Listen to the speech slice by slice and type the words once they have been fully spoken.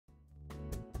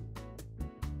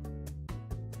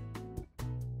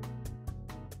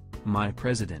My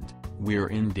president, we're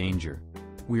in danger.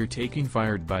 We're taking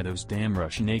fired by those damn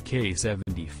Russian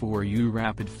AK-74U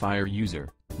rapid-fire user,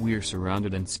 we're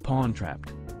surrounded and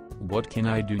spawn-trapped. What can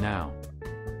I do now?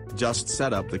 Just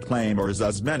set up the claymores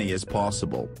as many as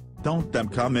possible, don't them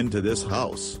come into this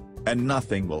house, and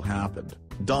nothing will happen.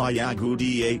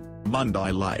 Diagudia,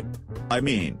 Mundai Life. I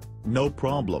mean, no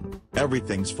problem,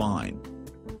 everything's fine.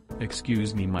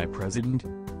 Excuse me, my president?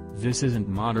 This isn't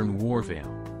modern warfare.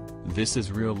 This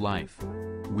is real life.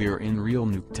 We're in real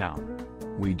Nuketown.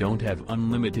 We don't have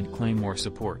unlimited claymore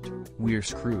support, we're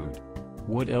screwed.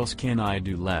 What else can I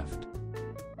do left?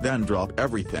 Then drop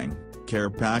everything,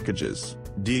 care packages,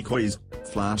 decoys,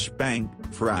 flashbang,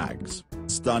 frags,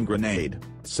 stun grenade,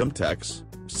 Simtex,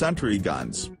 sentry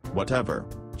guns, whatever,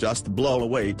 just blow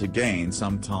away to gain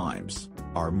sometimes,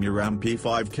 arm your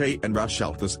MP5K and rush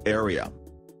out this area.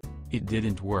 It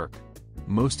didn't work.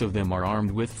 Most of them are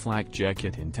armed with flak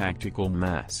jacket and tactical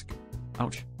mask.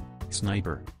 Ouch.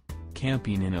 Sniper.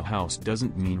 Camping in a house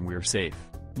doesn't mean we're safe.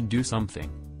 Do something.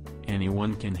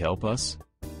 Anyone can help us?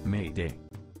 Mayday.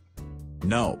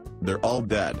 No, they're all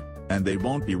dead, and they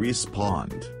won't be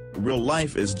respawned. Real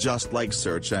life is just like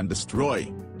search and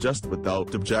destroy, just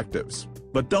without objectives.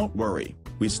 But don't worry,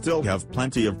 we still have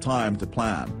plenty of time to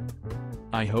plan.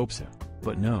 I hope so,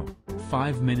 but no,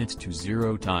 5 minutes to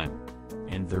 0 time.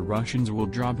 And the Russians will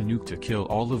drop a nuke to kill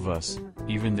all of us,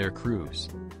 even their crews.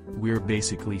 We're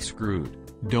basically screwed,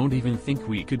 don't even think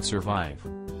we could survive.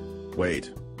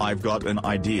 Wait, I've got an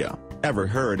idea. Ever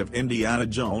heard of Indiana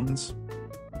Jones?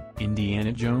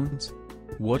 Indiana Jones?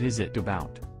 What is it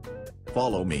about?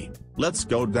 Follow me, let's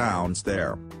go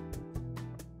downstairs.